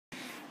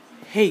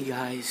Hey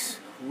guys,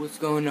 what's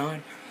going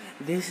on?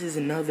 This is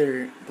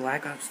another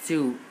Black Ops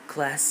 2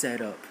 class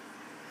setup.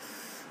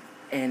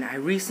 And I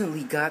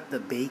recently got the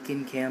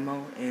bacon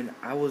camo, and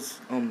I was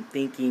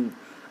thinking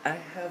I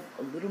have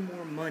a little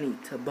more money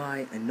to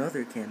buy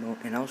another camo,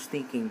 and I was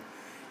thinking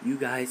you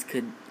guys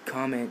could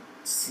comment,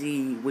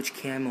 see which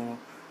camo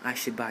I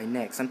should buy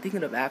next. I'm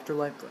thinking of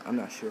Afterlife, but I'm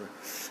not sure.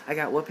 I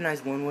got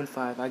Weaponized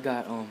 115, I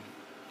got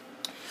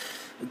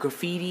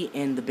graffiti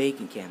and the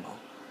bacon camo.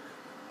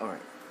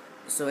 Alright.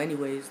 So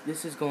anyways,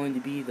 this is going to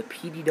be the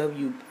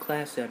PDW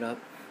class setup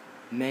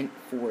meant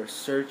for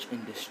search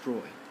and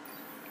destroy.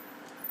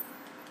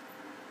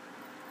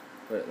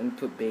 Alright, let me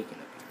put bacon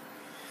up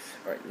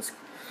here.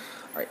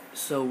 Alright,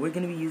 so we're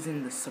going to be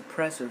using the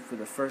suppressor for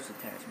the first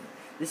attachment.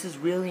 This is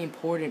really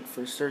important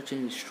for search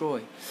and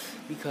destroy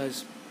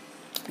because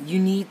you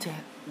need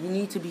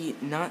to be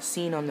not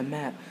seen on the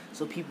map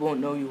so people won't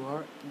know you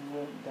are. You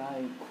won't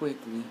die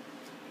quickly.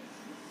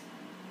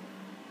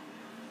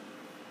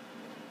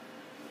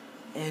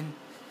 And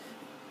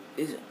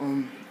it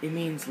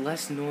means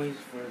less noise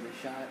for the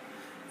shot,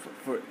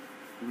 for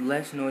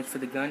less noise for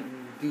the gun,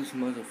 and reduce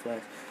muzzle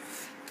flash.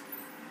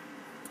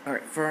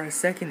 Alright, for our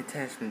second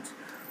attachment,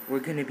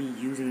 we're going to be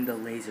using the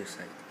laser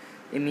sight.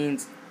 It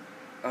means,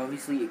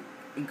 obviously,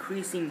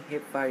 increasing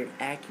hipfire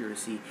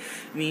accuracy.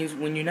 It means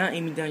when you're not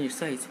aiming down your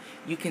sights,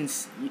 you can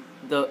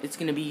it's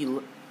going to be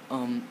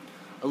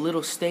a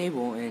little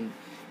stable, and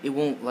it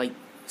won't like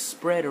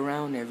spread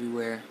around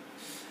everywhere.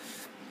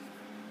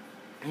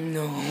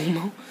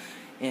 No,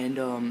 and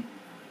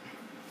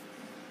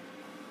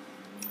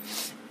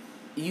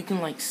you can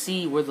like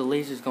see where the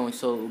laser's going,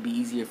 so it will be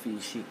easier for you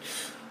to shoot.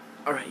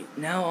 Alright,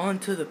 now on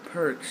to the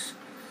perks.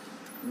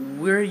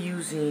 We're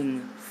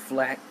using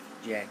flak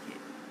jacket.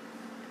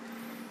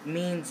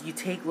 Means you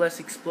take less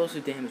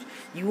explosive damage.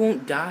 You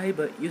won't die,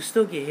 but you'll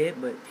still get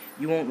hit, but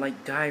you won't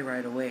like die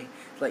right away.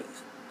 Like,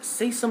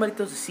 say somebody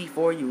throws a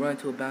C4, you run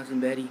to a bouncing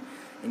Betty,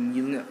 and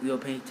you'll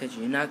pay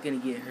attention. You're not gonna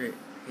get hit.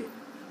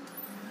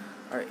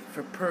 Alright,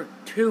 for perk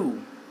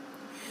 2,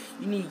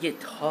 you need to get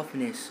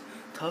toughness.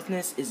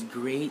 Toughness is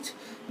great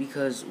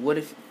because what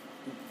if,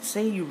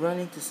 say you run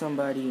into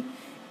somebody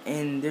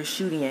and they're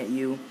shooting at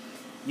you,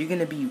 you're going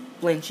to be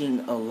flinching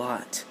a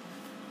lot.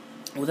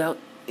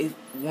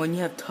 When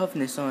you have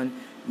toughness on,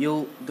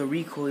 the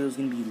recoil is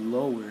going to be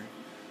lower,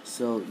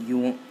 so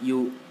you'll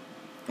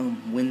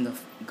win the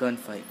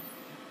gunfight.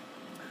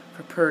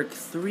 For perk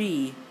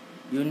 3,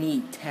 you'll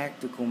need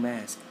tactical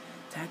mask.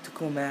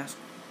 Tactical mask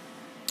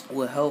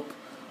will help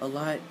a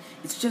lot.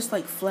 It's just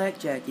like flak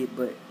jacket,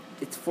 but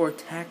it's for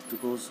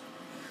tacticals.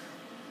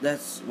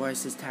 That's why it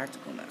says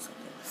tactical mask.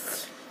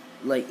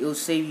 Like, it'll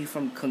save you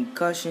from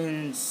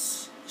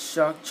concussions,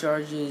 shock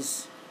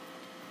charges,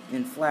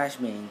 and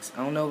flashbangs.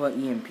 I don't know about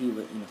EMP,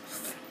 but you know.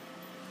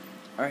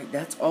 Alright,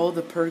 that's all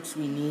the perks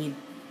we need.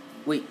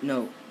 Wait,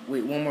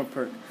 one more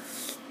perk.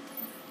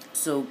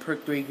 So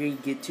perk 3,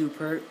 get 2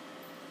 perk.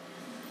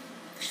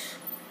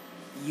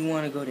 You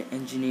want to go to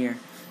engineer.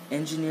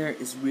 Engineer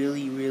is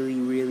really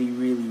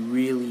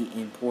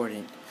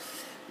important.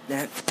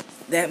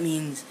 That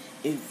means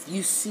if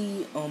you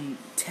see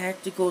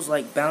tacticals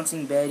like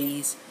bouncing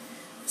Bettys,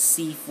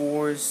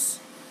 C4s,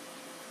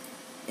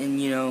 and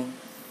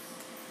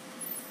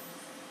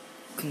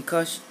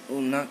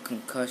not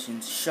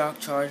concussions, shock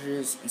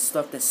charges and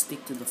stuff that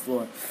stick to the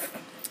floor,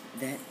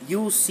 that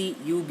you'll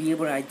be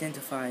able to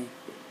identify.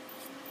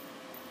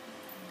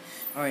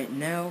 Alright,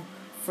 now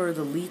for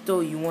the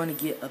lethal, you want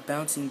to get a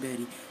bouncing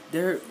Betty.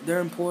 They're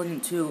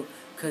important too,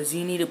 because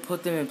you need to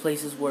put them in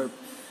places where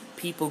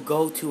people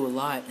go to a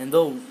lot, and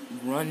they'll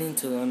run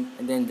into them,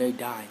 and then they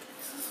die.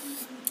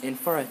 And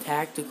for our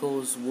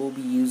tacticals, we'll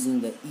be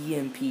using the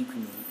EMP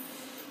grenade.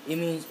 It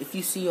means if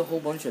you see a whole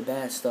bunch of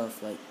bad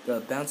stuff, like the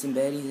bouncing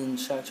Bettys and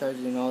shot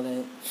charges and all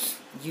that,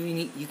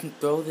 you can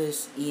throw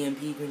this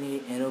EMP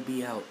grenade, and it'll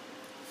be out.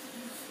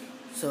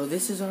 So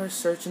this is our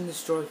search and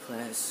destroy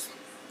class.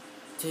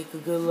 Take a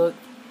good look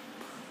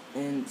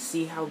and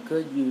see how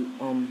good you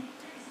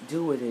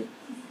do with it.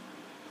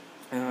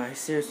 I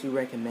seriously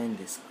recommend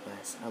this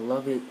class. I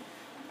love it.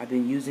 I've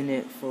been using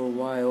it for a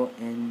while,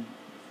 and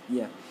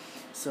yeah.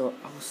 So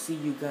I'll see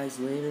you guys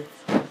later.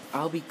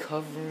 I'll be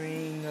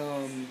covering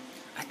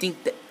I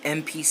think the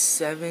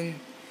MP7.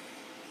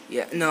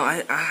 Yeah, no,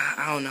 I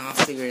don't know. I'll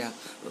figure it out.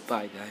 But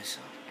bye, guys.